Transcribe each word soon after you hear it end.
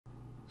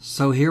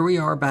So here we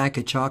are back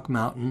at Chalk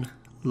Mountain,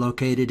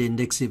 located in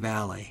Dixie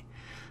Valley.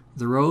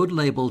 The road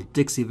labeled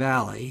Dixie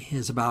Valley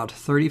is about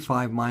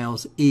 35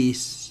 miles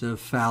east of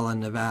Fallon,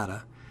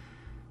 Nevada.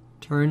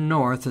 Turn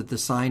north at the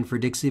sign for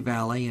Dixie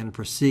Valley and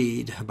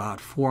proceed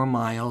about 4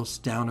 miles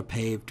down a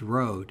paved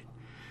road.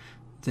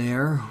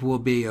 There will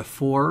be a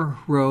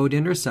 4-road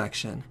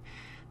intersection,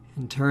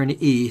 and turn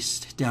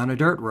east down a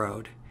dirt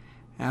road.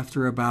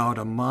 After about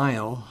a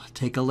mile,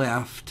 take a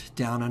left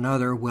down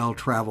another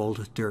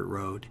well-traveled dirt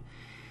road.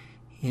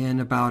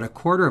 In about a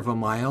quarter of a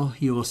mile,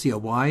 you will see a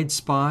wide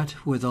spot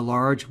with a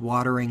large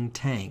watering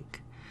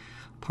tank.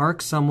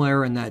 Park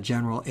somewhere in that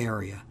general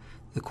area.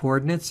 The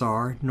coordinates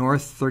are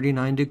north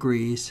 39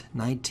 degrees,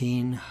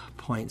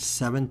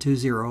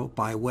 19.720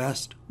 by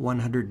west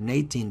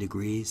 118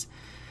 degrees,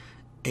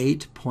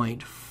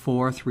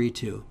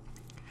 8.432.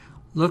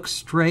 Look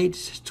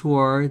straight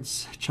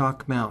towards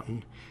Chalk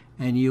Mountain,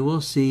 and you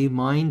will see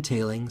mine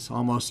tailings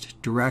almost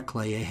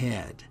directly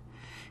ahead.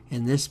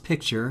 In this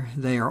picture,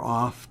 they are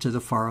off to the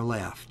far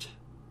left.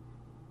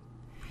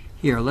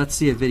 Here, let's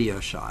see a video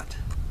shot.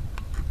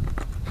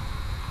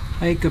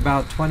 Hike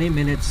about 20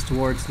 minutes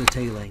towards the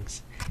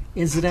tailings.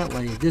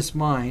 Incidentally, this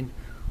mine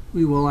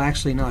we will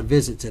actually not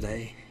visit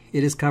today.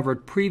 It is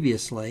covered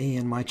previously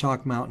in my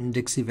Chalk Mountain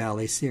Dixie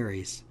Valley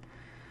series.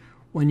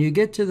 When you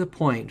get to the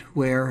point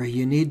where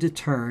you need to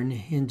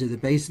turn into the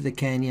base of the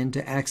canyon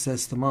to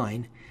access the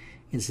mine,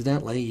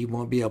 incidentally, you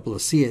won't be able to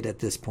see it at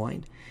this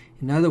point.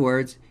 In other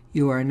words,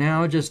 you are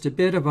now just a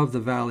bit above the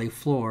valley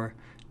floor.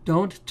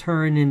 Don't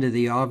turn into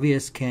the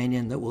obvious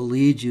canyon that will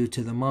lead you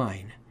to the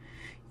mine.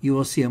 You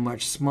will see a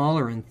much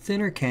smaller and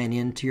thinner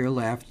canyon to your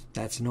left,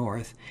 that's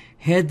north.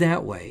 Head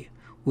that way.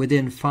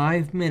 Within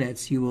 5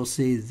 minutes you will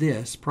see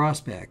this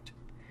prospect.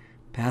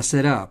 Pass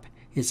it up,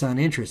 it's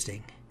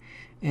uninteresting.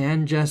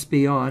 And just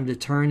beyond a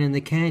turn in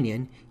the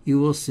canyon, you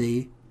will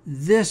see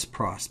this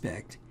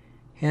prospect.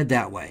 Head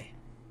that way.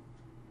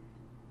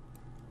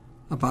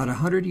 About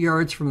 100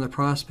 yards from the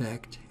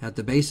prospect, at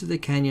the base of the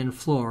canyon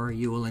floor,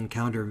 you will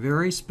encounter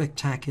very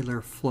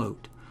spectacular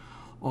float,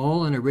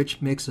 all in a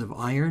rich mix of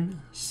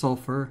iron,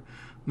 sulfur,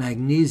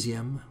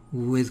 magnesium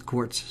with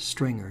quartz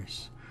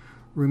stringers.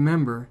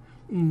 Remember,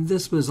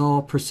 this was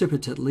all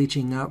precipitate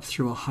leaching up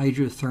through a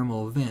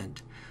hydrothermal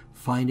vent,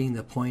 finding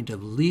the point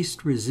of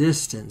least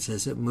resistance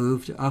as it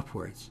moved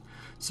upwards.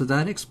 So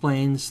that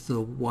explains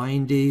the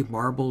windy,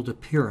 marbled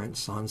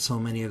appearance on so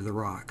many of the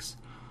rocks.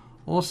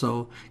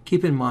 Also,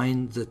 keep in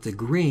mind that the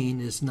green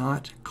is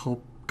not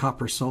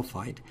copper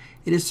sulfite,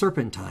 it is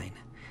serpentine.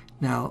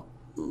 Now,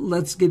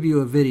 let's give you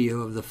a video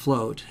of the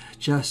float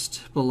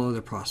just below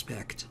the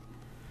prospect.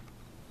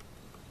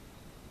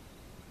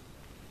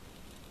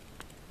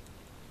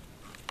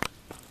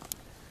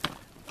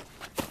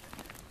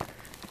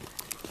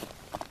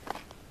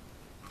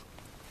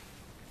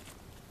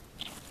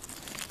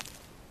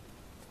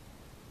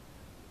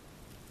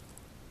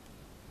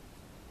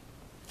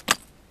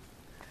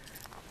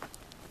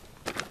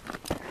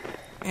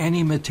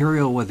 Any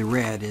material with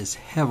red is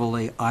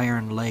heavily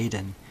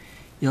iron-laden.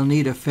 You'll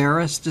need a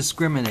ferrous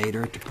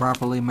discriminator to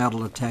properly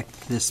metal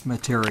detect this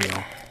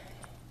material.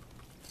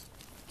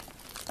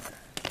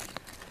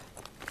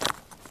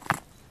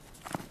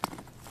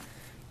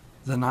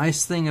 The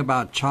nice thing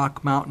about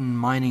Chalk Mountain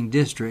Mining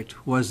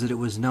District was that it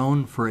was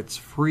known for its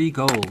free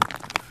gold,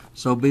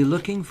 so be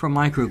looking for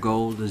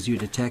microgold as you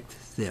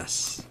detect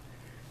this.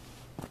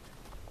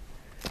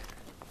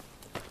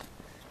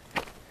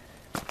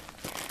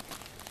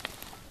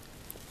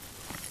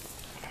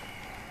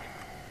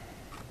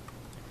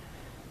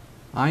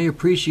 I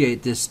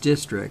appreciate this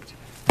district,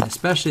 and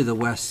especially the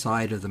west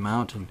side of the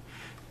mountain,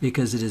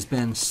 because it has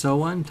been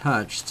so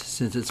untouched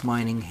since its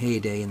mining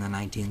heyday in the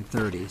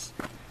 1930s.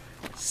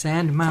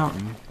 Sand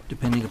Mountain,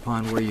 depending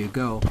upon where you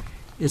go,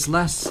 is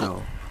less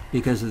so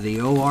because of the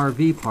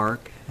ORV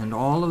park and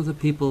all of the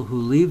people who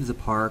leave the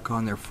park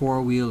on their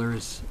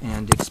four-wheelers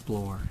and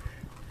explore.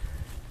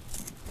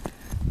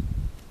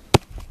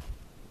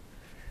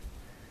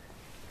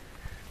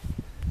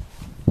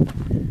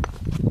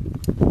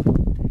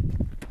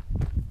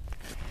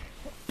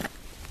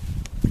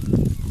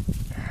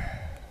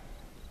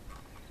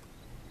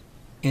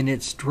 In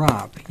its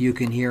drop, you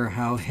can hear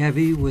how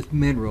heavy with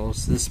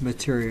minerals this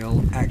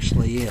material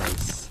actually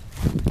is.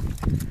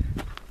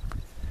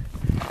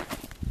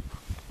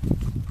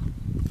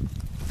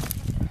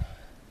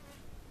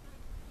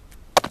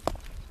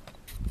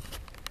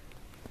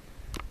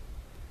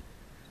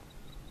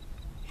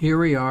 Here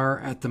we are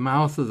at the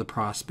mouth of the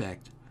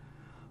prospect.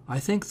 I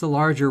think the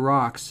larger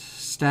rocks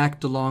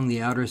stacked along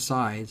the outer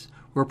sides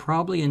were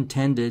probably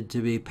intended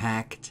to be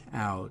packed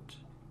out.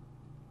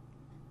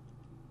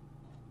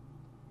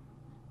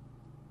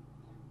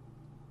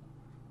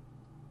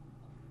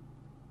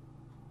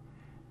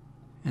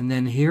 And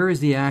then here is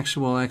the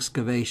actual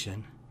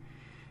excavation.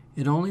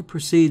 It only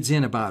proceeds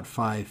in about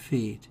 5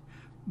 feet,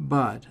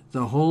 but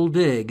the whole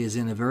dig is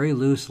in a very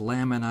loose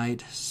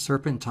laminite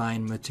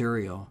serpentine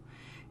material.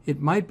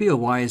 It might be a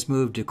wise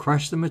move to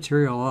crush the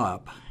material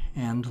up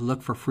and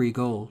look for free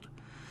gold.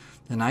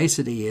 The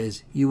nicety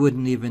is you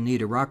wouldn't even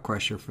need a rock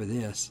crusher for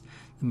this.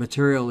 The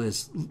material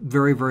is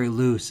very, very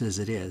loose as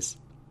it is.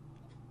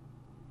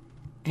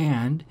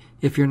 And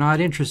if you're not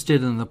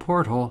interested in the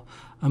porthole,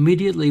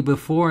 immediately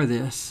before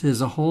this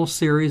is a whole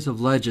series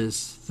of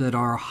ledges that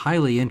are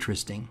highly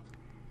interesting.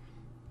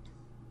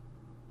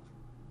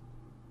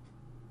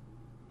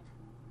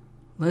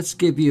 Let's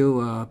give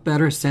you a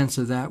better sense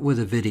of that with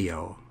a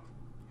video.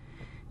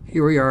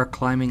 Here we are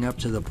climbing up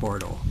to the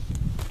portal.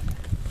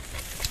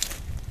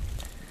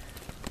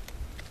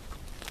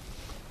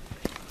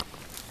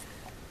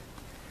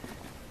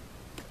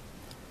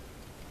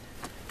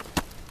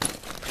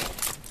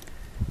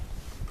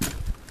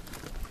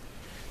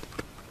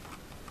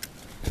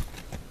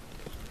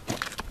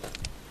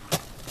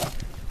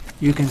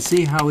 You can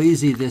see how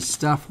easy this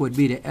stuff would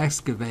be to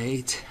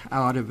excavate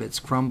out of its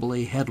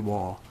crumbly head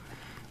wall.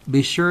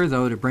 Be sure,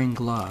 though, to bring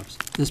gloves.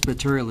 This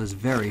material is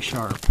very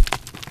sharp.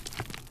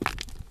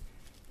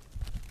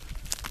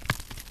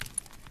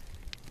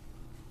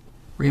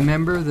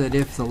 Remember that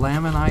if the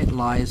laminite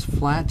lies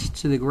flat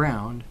to the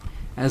ground,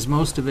 as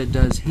most of it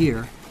does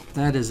here,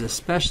 that is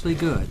especially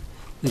good.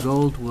 The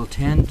gold will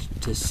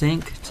tend to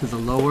sink to the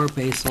lower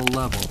basal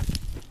level.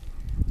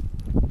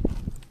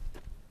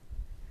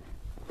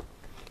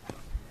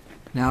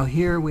 Now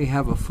here we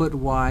have a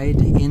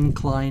foot-wide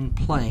inclined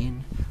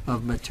plane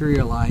of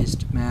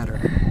materialized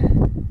matter.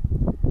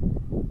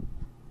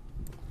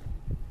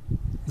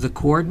 The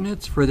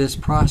coordinates for this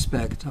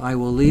prospect I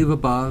will leave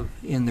above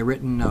in the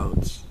written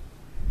notes.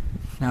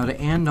 Now, to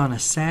end on a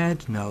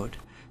sad note,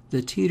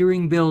 the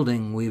teetering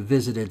building we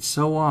visited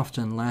so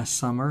often last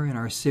summer in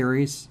our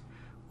series,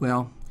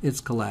 well,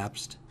 it's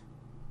collapsed.